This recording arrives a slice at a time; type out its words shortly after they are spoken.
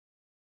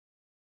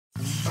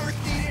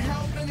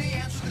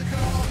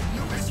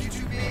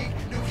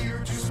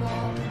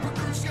small.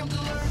 Recruits come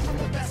to learn from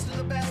the best of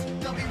the best.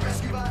 They'll be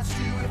rescue bots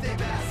too if they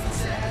pass the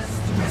test.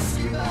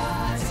 Rescue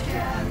Bots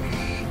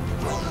Academy,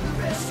 roll to the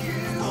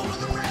rescue, roll to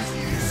the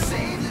rescue.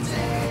 Save the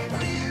day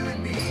for you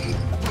and me,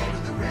 roll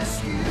to the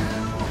rescue.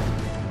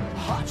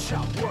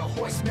 Hotshot, Whirl,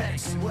 hoist,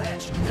 medics, and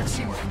wedge. Their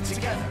teamwork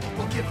together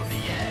will give them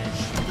the edge.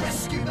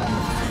 Rescue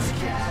Bots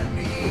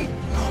Academy,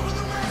 roll to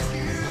the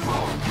rescue.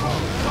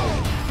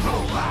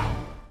 Roll out.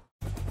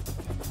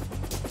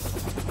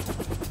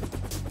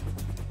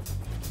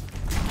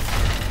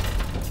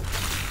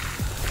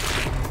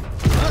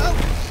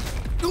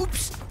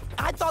 Oops!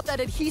 I thought that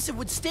adhesive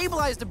would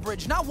stabilize the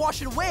bridge, not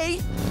wash it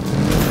away.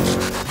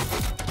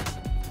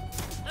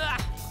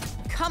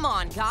 Come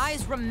on,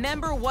 guys.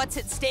 Remember what's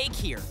at stake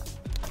here.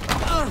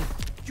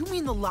 You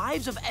mean the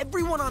lives of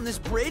everyone on this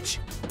bridge?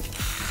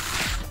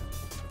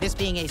 This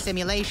being a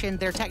simulation,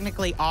 there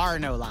technically are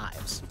no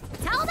lives.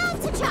 Tell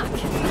that to Chuck.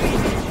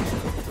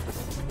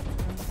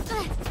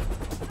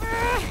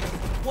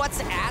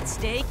 What's at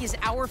stake is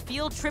our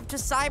field trip to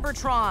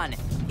Cybertron.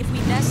 If we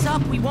mess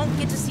up, we won't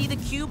get to see the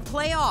Cube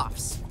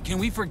playoffs. Can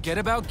we forget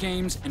about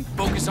games and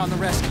focus on the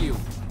rescue?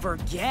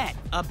 Forget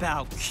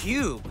about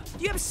Cube.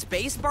 Do you have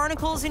space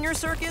barnacles in your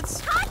circuits?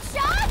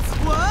 Hotshot!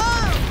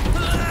 Whoa!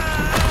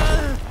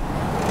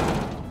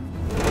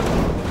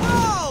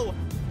 Whoa!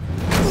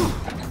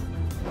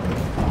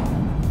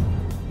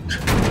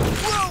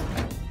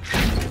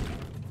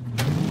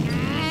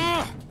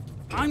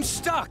 I'm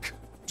stuck.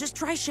 Just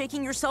try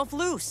shaking yourself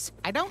loose.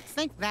 I don't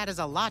think that is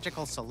a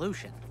logical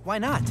solution. Why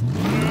not?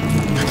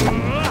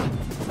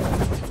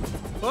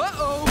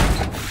 Uh-oh!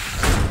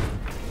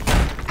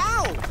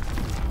 Ow!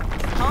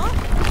 Huh?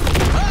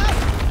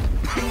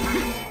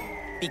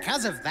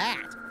 Because of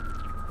that.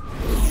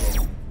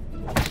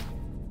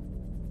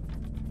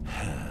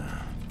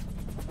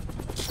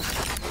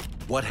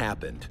 What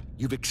happened?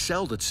 You've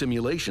excelled at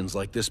simulations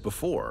like this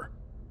before.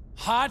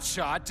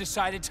 Hotshot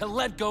decided to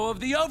let go of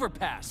the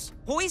overpass.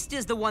 Hoist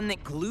is the one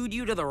that glued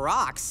you to the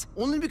rocks.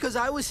 Only because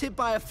I was hit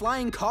by a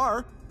flying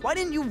car. Why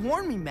didn't you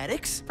warn me,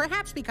 medics?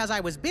 Perhaps because I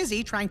was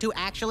busy trying to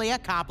actually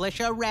accomplish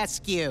a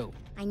rescue.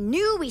 I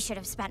knew we should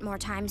have spent more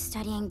time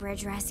studying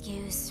bridge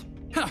rescues.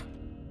 Huh.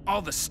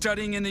 All the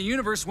studying in the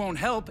universe won't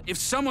help if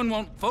someone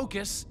won't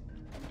focus.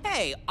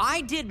 Hey,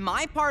 I did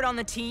my part on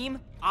the team.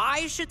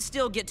 I should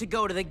still get to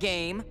go to the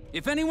game.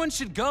 If anyone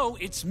should go,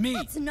 it's me.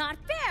 That's not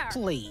fair.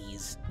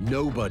 Please.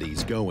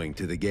 Nobody's going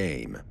to the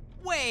game.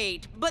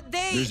 Wait, but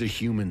they... There's a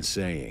human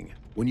saying.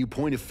 When you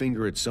point a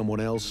finger at someone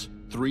else,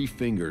 3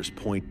 fingers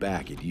point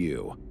back at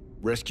you.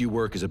 Rescue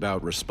work is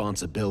about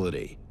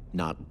responsibility,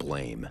 not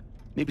blame.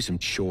 Maybe some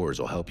chores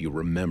will help you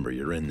remember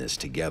you're in this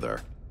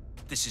together.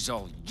 This is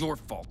all your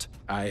fault.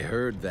 I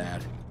heard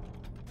that.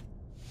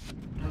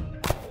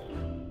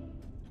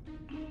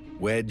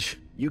 Wedge,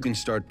 you can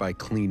start by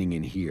cleaning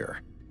in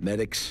here.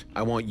 Medics,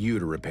 I want you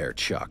to repair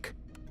Chuck.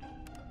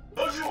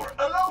 Bonjour,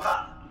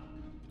 aloha.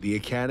 The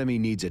Academy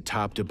needs a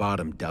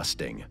top-to-bottom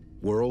dusting.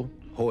 Whirl,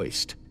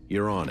 hoist,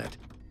 you're on it.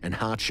 And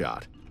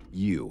Hotshot,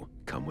 you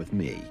come with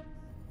me.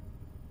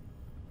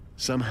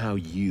 Somehow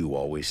you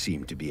always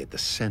seem to be at the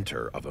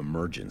center of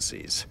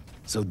emergencies.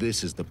 So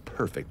this is the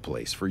perfect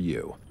place for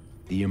you.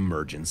 The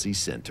Emergency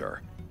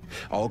Center.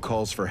 All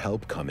calls for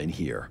help come in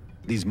here.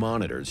 These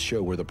monitors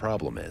show where the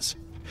problem is.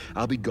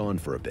 I'll be gone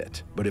for a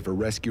bit, but if a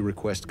rescue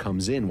request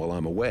comes in while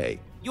I'm away...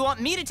 You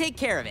want me to take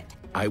care of it?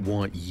 I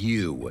want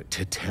you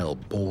to tell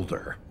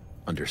Boulder.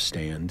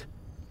 Understand?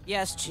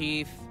 Yes,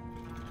 Chief.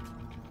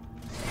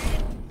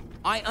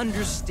 I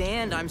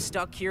understand I'm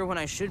stuck here when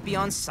I should be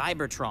on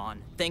Cybertron.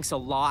 Thanks a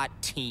lot,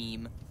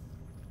 team.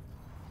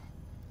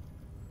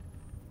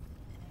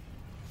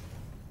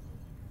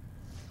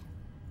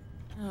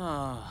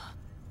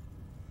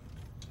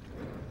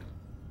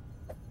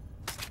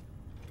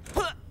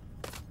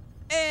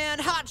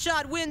 And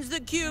Hotshot wins the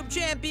Cube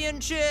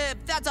Championship!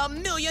 That's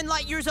 1,000,000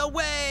 light years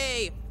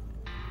away!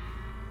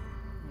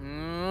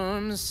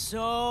 I'm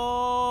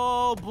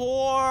so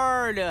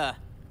bored.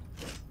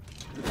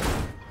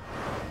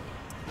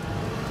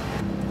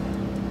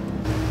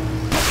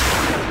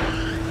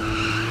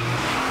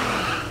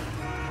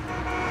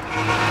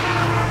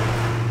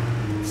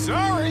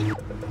 Sorry.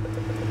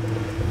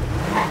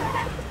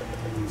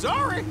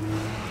 Sorry.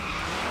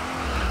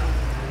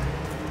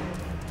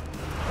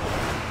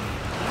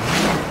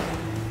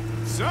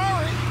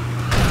 Sorry.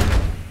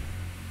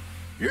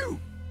 You.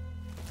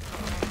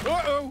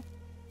 Uh-oh.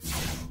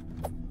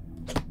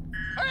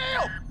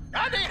 Help!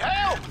 I need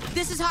help!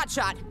 This is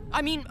Hotshot.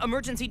 I mean,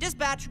 emergency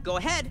dispatch. Go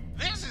ahead.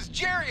 This is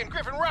Jerry and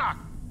Griffin Rock.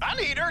 I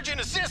need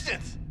urgent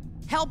assistance.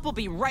 Help will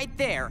be right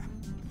there.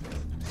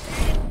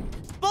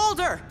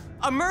 Boulder!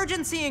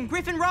 Emergency in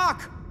Griffin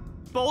Rock!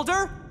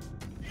 Boulder?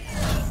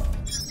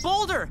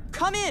 Boulder,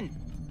 come in!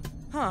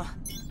 Huh,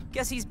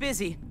 guess he's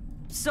busy.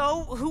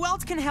 So, who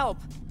else can help?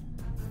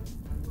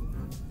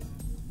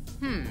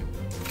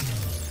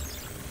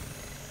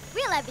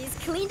 We'll have these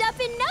cleaned up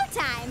in no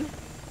time.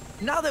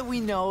 Now that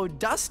we know,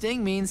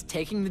 dusting means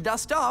taking the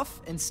dust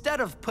off instead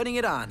of putting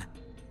it on.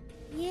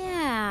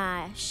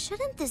 Yeah,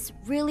 shouldn't this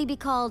really be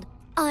called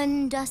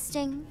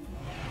undusting.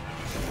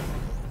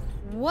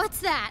 What's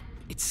that?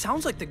 It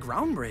sounds like the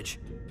ground bridge.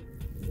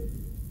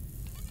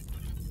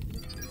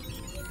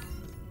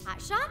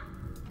 Hotshot?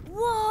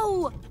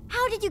 Whoa!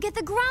 How did you get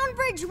the ground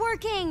bridge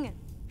working?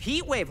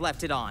 Heatwave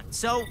left it on,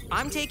 so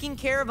I'm taking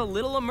care of a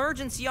little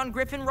emergency on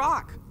Griffin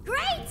Rock.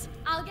 Great!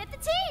 I'll get the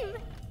team!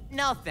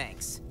 No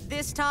thanks.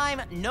 This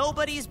time,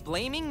 nobody's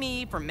blaming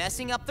me for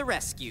messing up the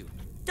rescue.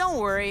 Don't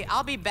worry,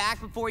 I'll be back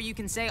before you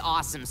can say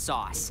awesome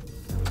sauce.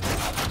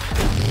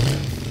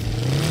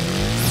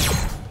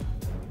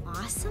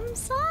 Awesome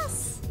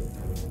sauce?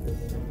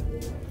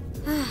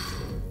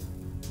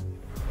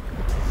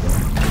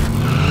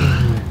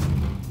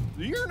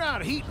 You're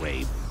not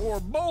Heatwave or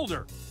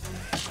Boulder.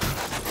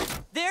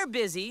 They're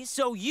busy,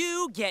 so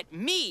you get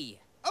me.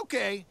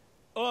 Okay,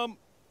 who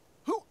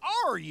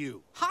are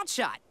you?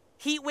 Hotshot.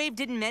 Heatwave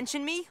didn't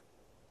mention me?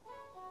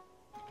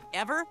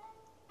 Ever?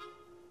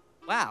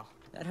 Wow,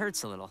 that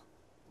hurts a little.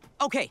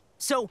 Okay,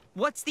 so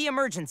what's the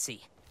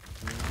emergency?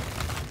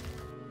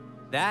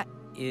 That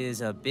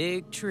is a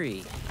big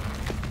tree.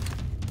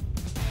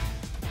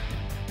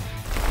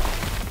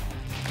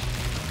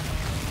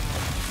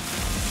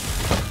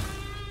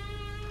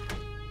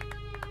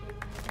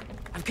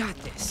 I've got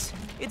this.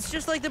 It's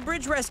just like the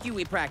bridge rescue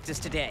we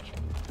practiced today.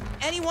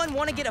 Anyone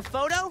want to get a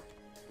photo?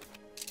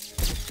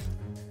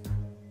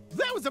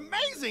 That was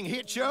amazing,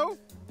 Hit Show.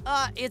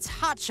 It's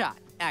Hotshot,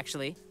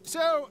 actually.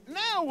 So,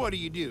 now what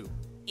do?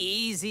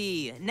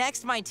 Easy.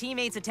 Next, my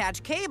teammates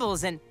attach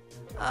cables and,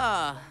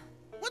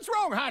 What's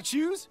wrong, Hot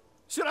Shoes?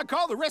 Should I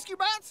call the rescue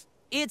bots?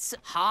 it's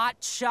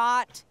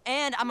Hotshot.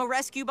 And I'm a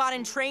rescue bot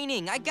in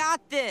training. I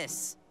got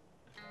this.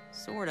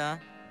 Sorta.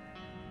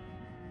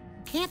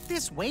 Can't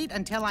this wait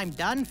until I'm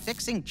done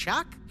fixing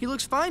Chuck? He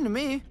looks fine to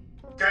me.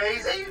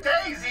 Daisy,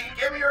 Daisy,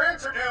 give me your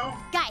answer, dude.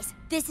 Guys,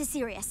 this is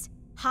serious.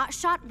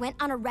 Hotshot went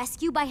on a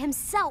rescue by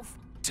himself.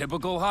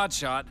 Typical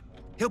Hotshot.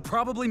 He'll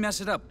probably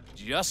mess it up,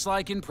 just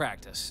like in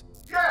practice.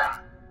 Yeah,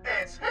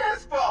 it's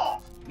his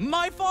fault.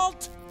 My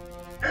fault?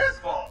 His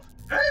fault.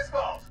 His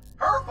fault.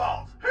 Her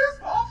fault. His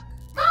fault.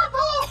 My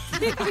fault.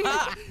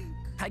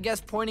 I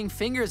guess pointing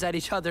fingers at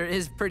each other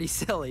is pretty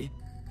silly.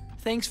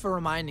 Thanks for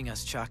reminding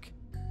us, Chuck.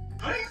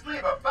 Please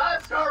leave a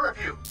 5-star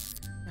review.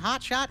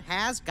 Hotshot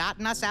has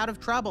gotten us out of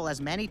trouble as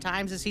many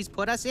times as he's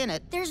put us in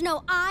it. There's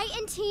no I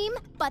in team,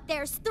 but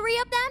there's 3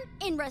 of them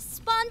in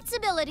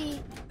responsibility.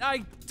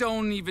 I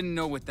don't even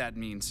know what that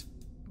means.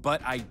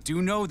 But I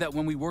do know that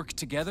when we work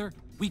together,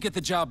 we get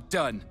the job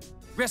done.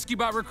 Rescue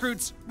Bot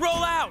recruits,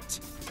 roll out!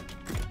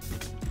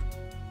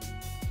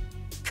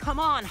 Come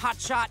on,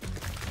 Hotshot.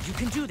 You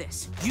can do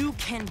this. You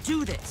can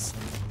do this.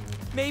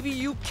 Maybe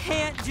you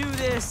can't do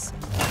this.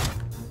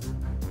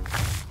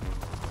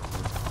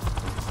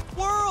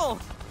 Whirl!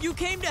 You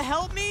came to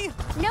help me?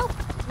 Nope,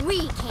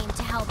 we came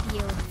to help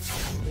you.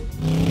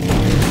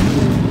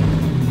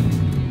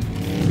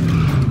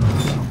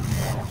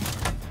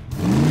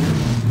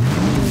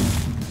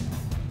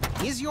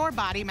 Is your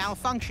body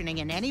malfunctioning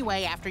in any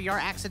way after your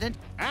accident?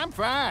 I'm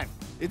fine.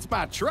 It's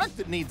my truck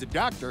that needs a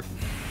doctor.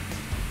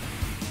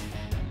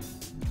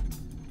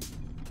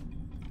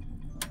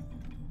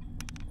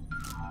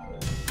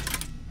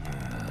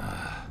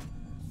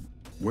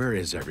 Where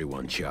is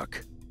everyone,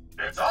 Chuck?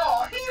 It's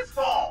all his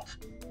fault.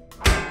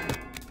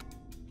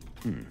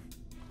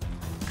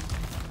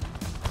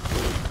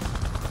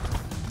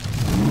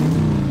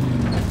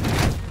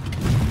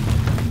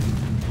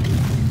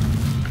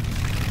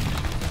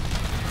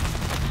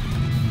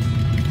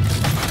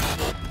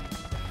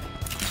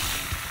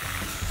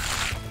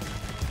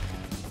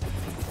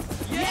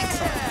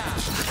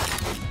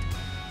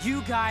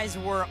 You guys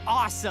were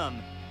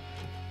awesome.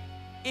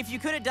 If you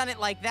could have done it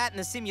like that in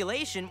the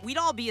simulation, we'd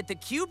all be at the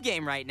Cube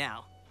game right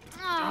now.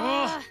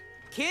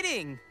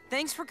 Kidding.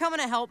 Thanks for coming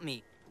to help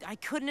me. I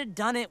couldn't have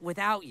done it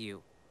without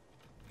you.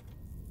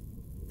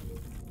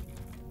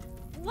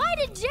 Why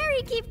did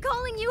Jerry keep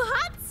calling you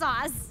hot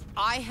sauce?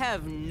 I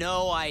have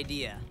no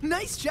idea.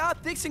 Nice job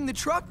fixing the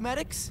truck,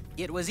 medics.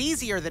 It was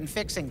easier than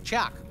fixing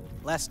Chuck.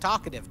 Less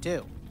talkative,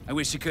 too. I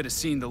wish you could have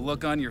seen the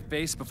look on your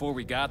face before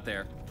we got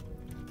there.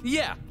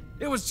 Yeah,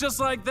 it was just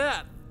like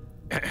that.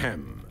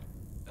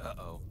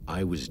 Uh-oh.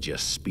 I was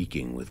just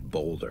speaking with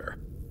Boulder.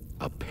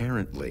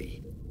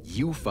 Apparently,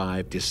 you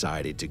 5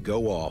 decided to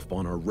go off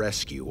on a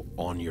rescue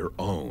on your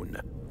own.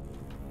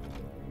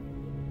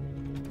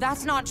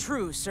 That's not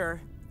true,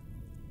 sir.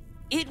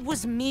 It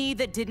was me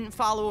that didn't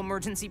follow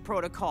emergency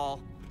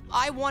protocol.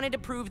 I wanted to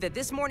prove that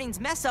this morning's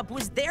mess up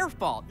was their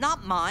fault,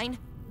 not mine.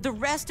 The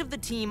rest of the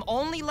team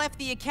only left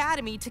the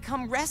academy to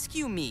come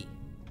rescue me.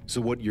 So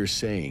what you're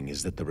saying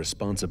is that the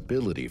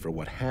responsibility for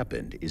what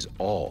happened is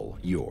all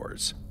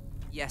yours.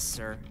 Yes,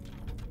 sir.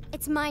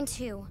 It's mine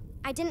too.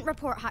 I didn't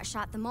report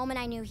Hotshot the moment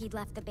I knew he'd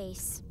left the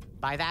base.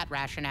 By that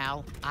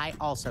rationale, I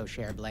also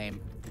share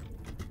blame.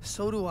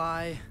 So do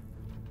I.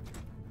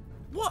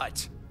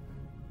 What?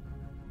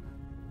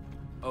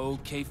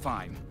 Okay,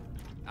 fine.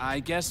 I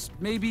guess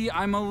maybe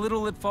I'm a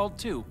little at fault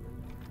too.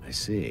 I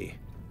see.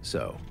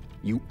 So,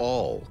 you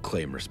all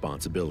claim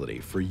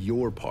responsibility for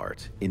your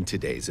part in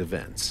today's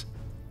events.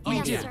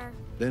 Yes, did. sir.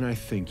 Then I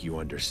think you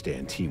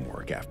understand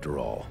teamwork after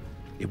all.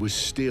 It was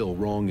still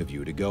wrong of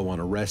you to go on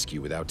a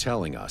rescue without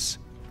telling us.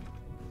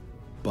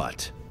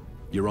 But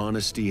your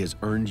honesty has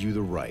earned you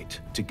the right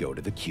to go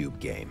to the Cube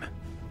game.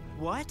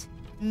 What?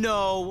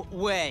 No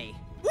way.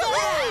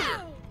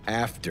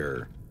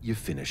 After you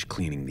finish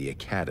cleaning the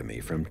academy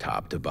from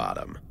top to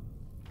bottom.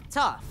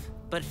 Tough,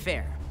 but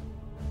fair.